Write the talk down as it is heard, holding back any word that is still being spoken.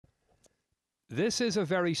This is a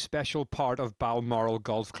very special part of Balmoral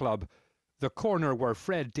Golf Club, the corner where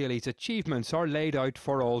Fred Daly's achievements are laid out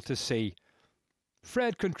for all to see.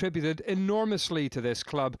 Fred contributed enormously to this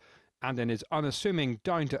club, and in his unassuming,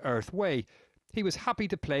 down-to-earth way, he was happy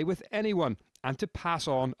to play with anyone and to pass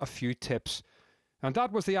on a few tips. And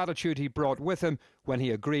that was the attitude he brought with him when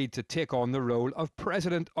he agreed to take on the role of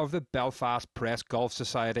president of the Ulster Press Golf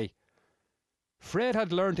Society. Fred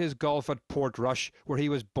had learned his golf at Portrush, where he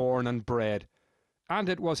was born and bred, and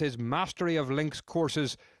it was his mastery of links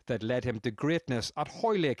courses that led him to greatness at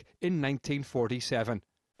Hoylake in 1947.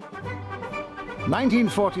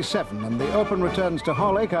 1947, and the Open returns to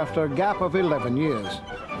Hoylake after a gap of 11 years.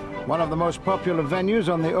 One of the most popular venues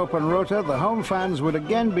on the Open rota, the home fans would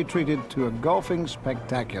again be treated to a golfing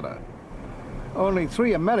spectacular. Only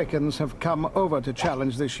 3 Americans have come over to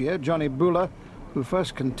challenge this year: Johnny Bula, who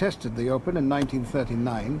first contested the Open in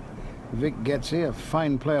 1939, Vic Getsy, a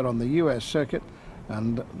fine player on the US circuit,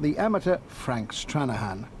 and the amateur Frank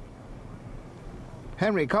Stranahan.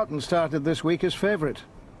 Henry Cotton started this week as favourite.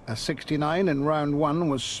 A 69 in round 1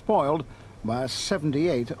 was spoiled by a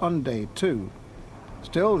 78 on day 2.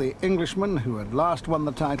 Still, the Englishman, who had last won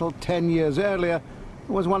the title 10 years earlier,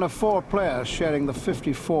 was one of 4 players sharing the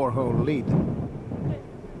 54-hole lead.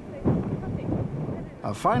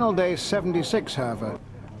 A final day 76, however,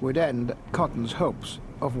 would end Cotton's hopes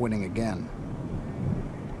of winning again.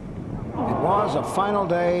 It was a final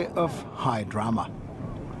day of high drama.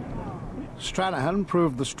 Stranahan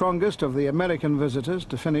proved the strongest of the American visitors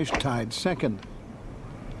to finish tied second.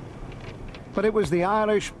 But it was the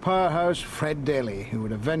Irish powerhouse Fred Daly who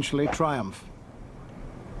would eventually triumph.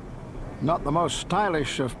 Not the most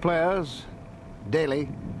stylish of players, Daly,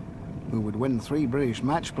 who would win 3 British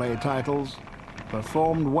match play titles,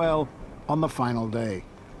 performed well on the final day,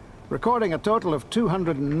 recording a total of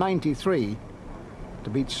 293 to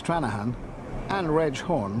beat Stranahan and Reg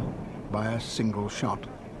Horn by a single shot.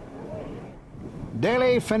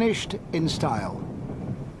 Daly finished in style.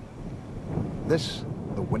 This,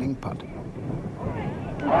 the winning putt.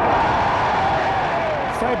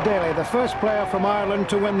 Fred Daly, the first player from Ireland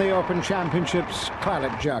to win the Open Championship's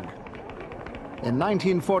claret jug. In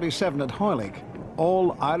 1947 at Hoylake,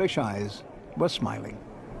 all Irish eyes were smiling.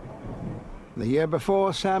 The year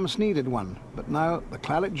before, Sam Snead had won, but now the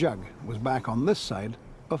claret jug was back on this side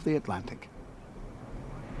of the Atlantic.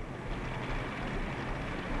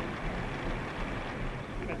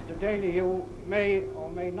 Mr. Daly, you may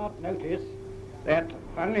or may not notice that,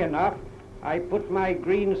 funnily enough, I put my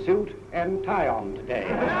green suit and tie on today.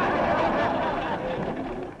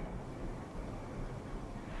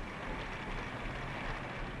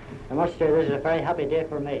 I must say this is a very happy day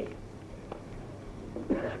for me.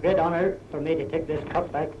 It's a great honour for me to take this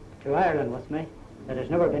cup back to Ireland with me. It has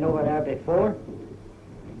never been over there before,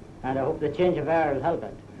 and I hope the change of air will help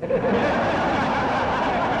it.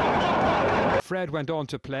 Fred went on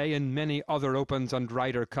to play in many other Opens and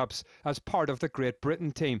Ryder Cups as part of the Great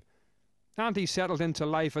Britain team, and he settled into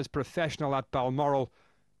life as professional at Balmoral,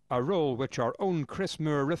 a role which our own Chris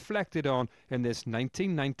Moore reflected on in this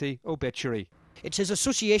 1990 obituary. It's his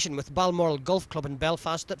association with Balmoral Golf Club in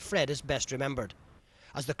Belfast that Fred is best remembered.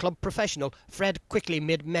 As the club professional, Fred quickly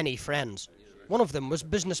made many friends. One of them was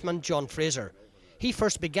businessman John Fraser. He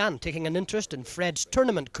first began taking an interest in Fred's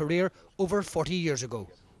tournament career over 40 years ago.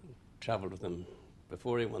 Travelled with him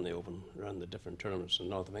before he won the Open around the different tournaments in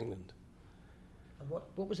north of England. And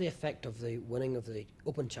what was the effect of the winning of the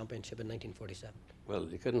Open Championship in 1947? Well,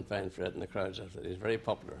 you couldn't find Fred in the crowds after that. He was very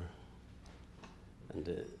popular. And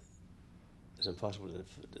it's impossible.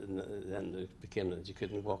 Then it became that you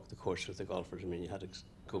couldn't walk the course with the golfers. I mean, you had to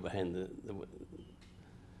go behind the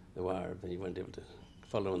wire, but you weren't able to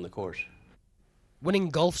follow on the course.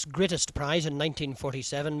 Winning golf's greatest prize in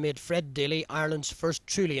 1947 made Fred Daly Ireland's first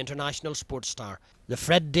truly international sports star. The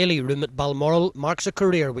Fred Daly Room at Balmoral marks a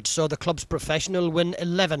career which saw the club's professional win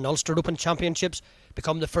 11 Ulster Open Championships,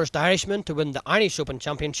 become the first Irishman to win the Irish Open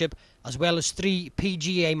Championship, as well as 3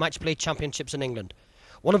 PGA Matchplay Championships in England.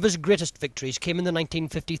 One of his greatest victories came in the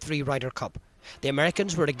 1953 Ryder Cup. The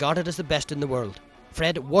Americans were regarded as the best in the world.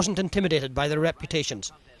 Fred wasn't intimidated by their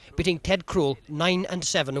reputations, beating Ted Kroll 9 and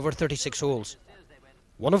 7 over 36 holes.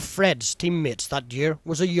 One of Fred's teammates that year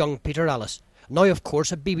was a young Peter Ellis, now of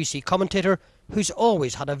course a BBC commentator who's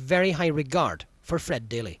always had a very high regard for Fred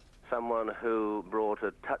Daly. Someone who brought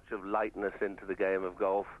a touch of lightness into the game of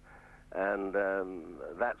golf, and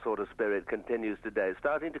that sort of spirit continues today. It's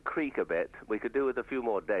starting to creak a bit. We could do with a few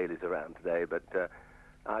more Dalys around today, but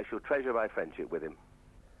I shall treasure my friendship with him.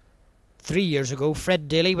 3 years ago, Fred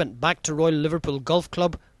Daly went back to Royal Liverpool Golf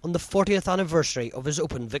Club on the 40th anniversary of his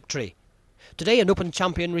Open victory. Today an Open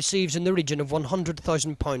champion receives in the region of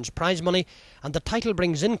 £100,000 prize money, and the title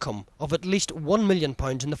brings income of at least £1 million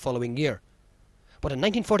in the following year. But in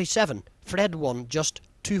 1947, Fred won just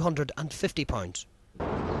 £250.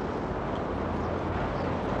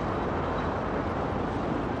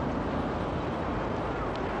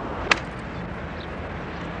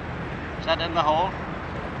 Is that in the hole?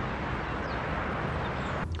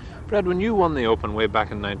 Fred, when you won the Open way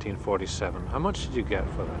back in 1947, how much did you get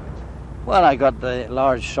for that? Well, I got the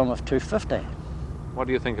large sum of $250. What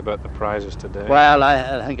do you think about the prizes today? Well,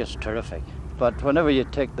 I think it's terrific. But whenever you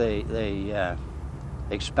take the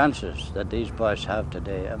expenses that these boys have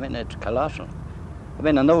today, I mean, it's colossal. I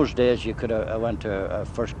mean, in those days, you could have went to a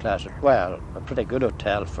first class, well, a pretty good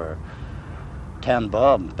hotel for 10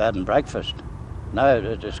 bob, bed and breakfast. Now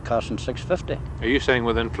it is costing $650. Are you saying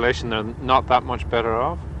with inflation they're not that much better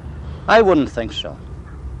off? I wouldn't think so.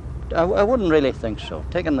 I wouldn't really think so.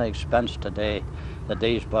 Taking the expense today that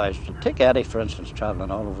these boys, take Eddie for instance,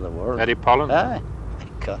 travelling all over the world. Eddie Pollan? Aye,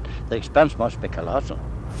 God, the expense must be colossal.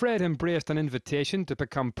 Fred embraced an invitation to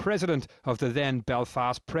become president of the then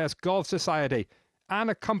Belfast Press Golf Society and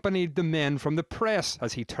accompanied the men from the press,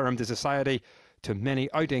 as he termed the society, to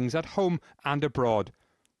many outings at home and abroad.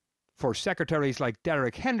 For secretaries like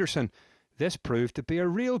Derek Henderson, this proved to be a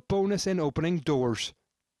real bonus in opening doors.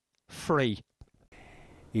 Free.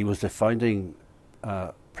 He was the founding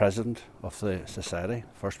president of the society,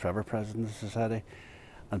 first ever president of the society.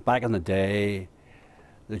 And back in the day,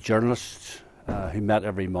 the journalists who met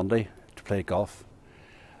every Monday to play golf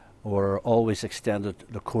were always extended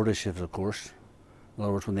the courtesy of the course. In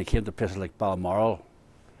other words, when they came to places like Balmoral,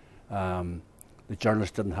 the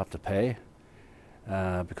journalists didn't have to pay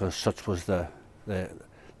because such was the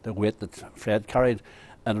weight that Fred carried.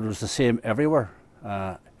 And it was the same everywhere.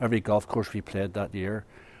 Every golf course we played that year,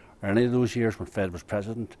 or any of those years when Fred was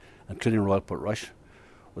president, including Royal Portrush,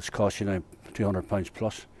 which cost you now £200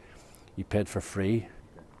 plus, you paid for free.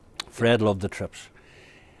 Fred loved the trips.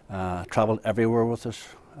 Travelled everywhere with us,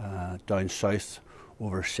 down south,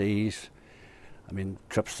 overseas. I mean,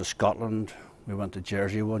 trips to Scotland. We went to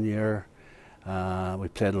Jersey one year. We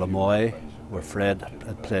played Lamoy, where Fred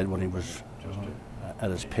had played when he was at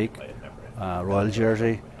his peak. Royal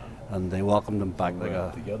Jersey. And they welcomed him back like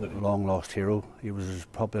a long-lost hero. He was as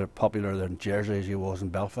popular in Jersey as he was in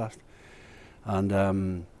Belfast.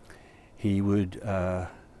 And he would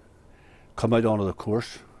come out onto the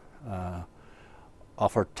course,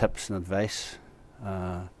 offer tips and advice,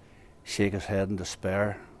 shake his head in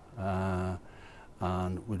despair,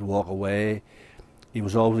 and would walk away. He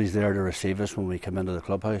was always there to receive us when we came into the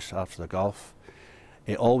clubhouse after the golf.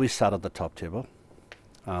 He always sat at the top table,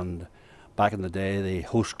 and back in the day, the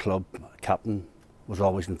host club captain was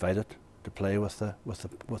always invited to play with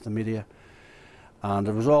the media, and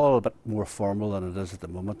it was all a bit more formal than it is at the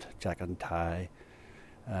moment. Jacket and tie,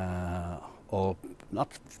 all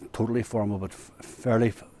not totally formal, but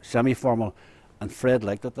fairly semi-formal. And Fred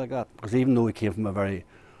liked it like that, because even though he came from a very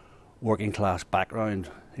working class background,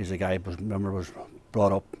 he's a guy was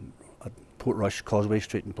brought up at Portrush, Causeway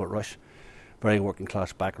Street in Portrush, very working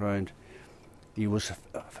class background. He was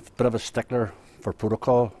a bit of a stickler for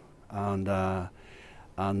protocol, and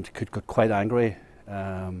could get quite angry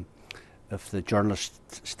if the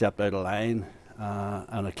journalist stepped out of line,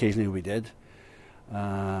 and occasionally we did.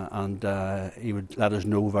 He would let us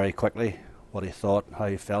know very quickly what he thought, how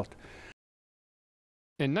he felt.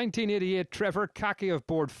 In 1988, Trevor Kaki of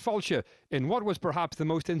Bord Fulcha, in what was perhaps the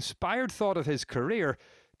most inspired thought of his career,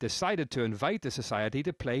 decided to invite the society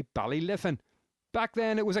to play Ballyliffin. Back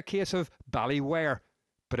then it was a case of Ballyware,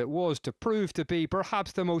 but it was to prove to be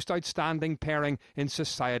perhaps the most outstanding pairing in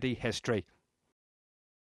society history.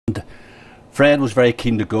 And Fred was very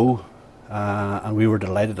keen to go, and we were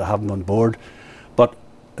delighted to have him on board. But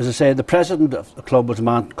as I say, the president of the club was a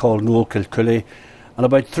man called Noel Kilcooley, and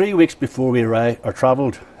about 3 weeks before we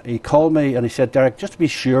travelled, he called me and he said, "Derek, just to be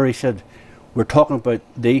sure," he said, "we're talking about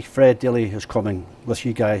Fred Daly is coming with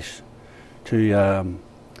you guys to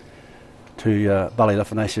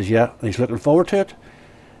Ballyliffin." I says, "Yeah," and he's looking forward to it.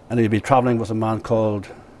 And he'll be travelling with a man called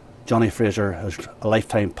Johnny Fraser, who's a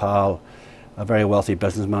lifetime pal, a very wealthy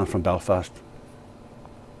businessman from Belfast.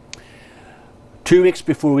 2 weeks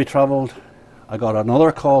before we travelled, I got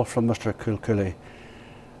another call from Mr. Kilcooley,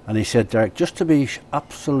 and he said, "Derek, just to be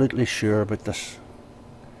absolutely sure about this,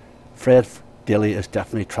 Fred Daly is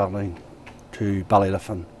definitely travelling to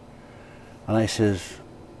Ballyliffin." And I says,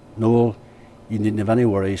 "Noel, you needn't have any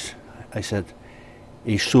worries." I said,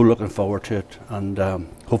 "He's so looking forward to it, and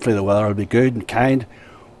hopefully the weather will be good and kind.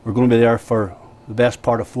 We're going to be there for the best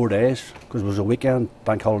part of 4 days, because it was a weekend,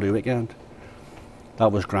 bank holiday weekend."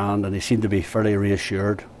 that was grand, and he seemed to be fairly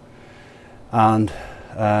reassured. And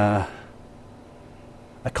I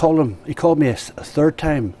called him. He called me a third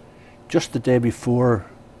time, just the day before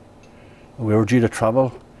we were due to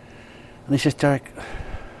travel, and he says, "Derek,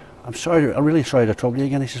 I'm sorry. I'm really sorry to trouble you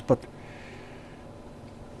again." He says, "But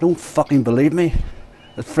don't fucking believe me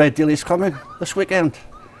that Fred Daly's coming this weekend.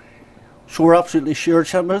 So we're absolutely sure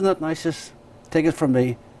it's him, isn't it?" And I says, "Take it from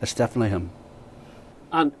me, it's definitely him."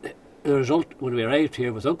 And the result, when we arrived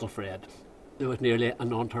here with Uncle Fred, there was nearly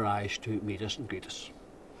an entourage to meet us and greet us.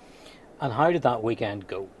 And how did that weekend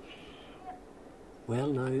go? Well,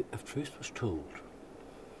 now, if truth was told,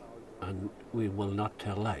 and we will not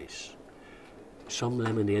tell lies, some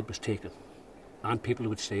lemonade was taken, and people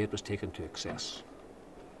would say it was taken to excess.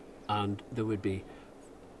 And there would be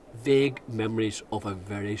vague memories of a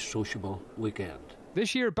very sociable weekend.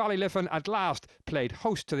 This year, Ballyliffin at last played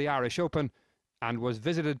host to the Irish Open and was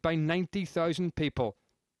visited by 90,000 people.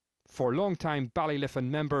 For long-time Ballyliffin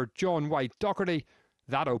member John White Docherty,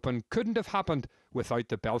 that Open couldn't have happened without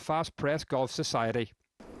the Belfast Press Golf Society.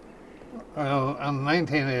 Well, in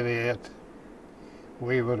 1988,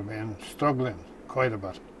 we would have been struggling quite a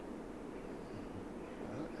bit.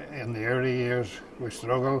 In the early years, we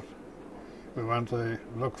struggled. We went to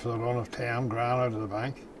look for the loan of 10 grand out of the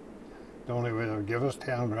bank. The only way they would give us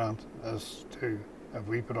 10 grand is if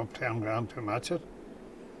we put up 10 grand to match it.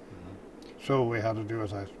 So we had to do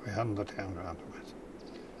it. We hadn't the 10 grand to match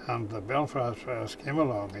it. And the Belfast Press came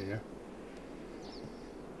along here.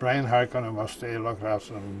 Brian Harkin and Musty looked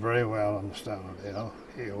after them very well on the Stanley.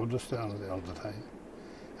 He owed the Stanley at the time.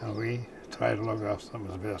 And we tried to look after them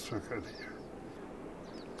as best we could here.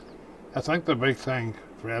 I think the big thing,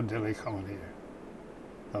 Fred Daly coming here,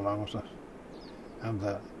 along with us. And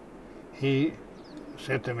he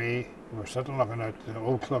said to me, we're sitting looking out the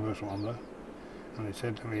old clubhouse window, and he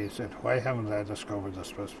said to me, "Why haven't I discovered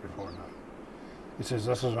this place before now?" He says,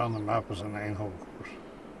 "This is on the map as a 9-hole course."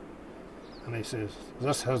 And he says,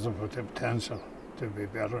 "This has the potential to be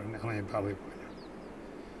better than any Ballyboy."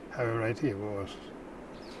 How right he was.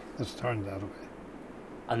 It's turned that way.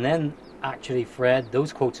 And then, actually, Fred,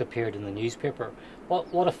 those quotes appeared in the newspaper.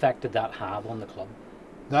 What effect did that have on the club?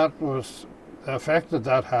 The effect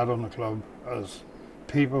that had on the club was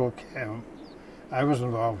people came. I was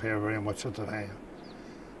involved here very much at the time,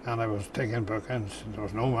 and I was taking bookings. There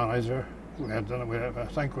was no manager. I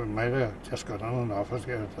think we might have just got in an office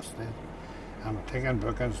here at this stage. I'm taking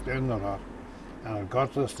bookings, doing a lot, and it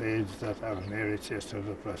got to the stage that I was nearly chased out of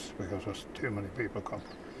the place because there was too many people coming,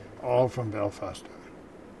 all from Belfast.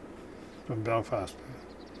 From Belfast.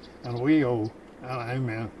 And we owe a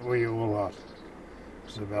lot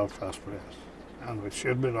to the Belfast Press, and we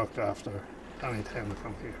should be looked after any time we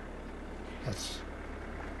come here. That's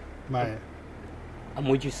my... And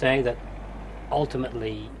would you say that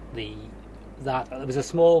ultimately that it was a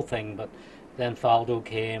small thing, but then Faldo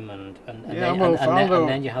came and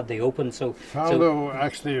then you had the Open. Faldo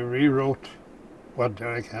actually rewrote what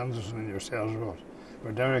Derek Henderson and yourselves wrote.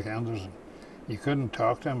 But Derek Henderson, you couldn't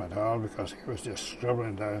talk to him at all because he was just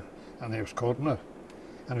scribbling down, and he was quoting it,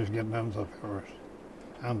 and he was getting into the papers.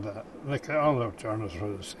 And like all the journalists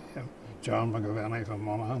were the same. John McGaveny from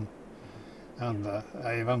Monaghan, and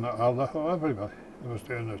everybody was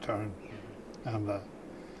doing their turn, and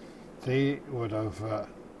they would have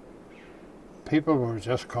people were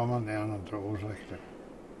just coming in and droves like that,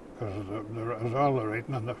 because it was all the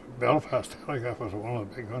writing, and the Belfast Telegraph was one of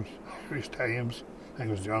the big ones. Irish Times, I think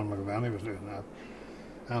it was John McGaveny was doing that,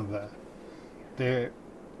 and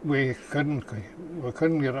we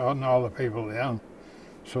couldn't get on all the people then.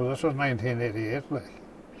 So this was 1988.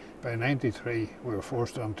 By 93, we were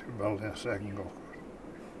forced on to build a second golf course.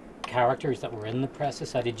 Characters that were in the press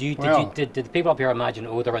society, did the people up here imagine,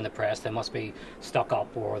 oh, they're in the press, they must be stuck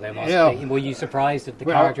up, or they must be... Were you surprised at the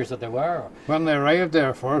characters that there were? When they arrived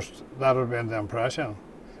there first, that would have been the impression.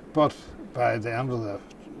 But by the end of the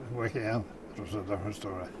weekend, it was a different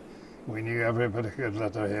story. We knew everybody could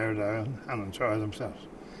let their hair down and enjoy themselves.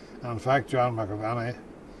 And in fact, John McAvaney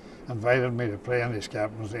invited me to play in his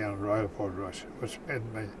captaincy in Royal Portrush, which made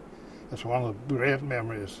me... It's one of the great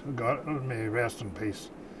memories. God may rest in peace.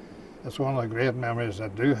 It's one of the great memories I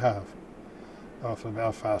do have of the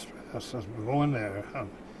Belfast Press. We go in there, and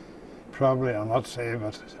probably, I'll not say,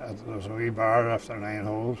 but there's a wee bar after 9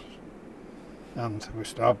 holes, and we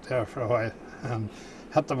stopped there for a while and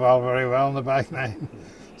hit the ball very well in the back 9.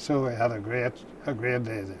 So we had a great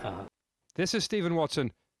day there. This is Stephen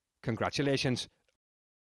Watson. Congratulations.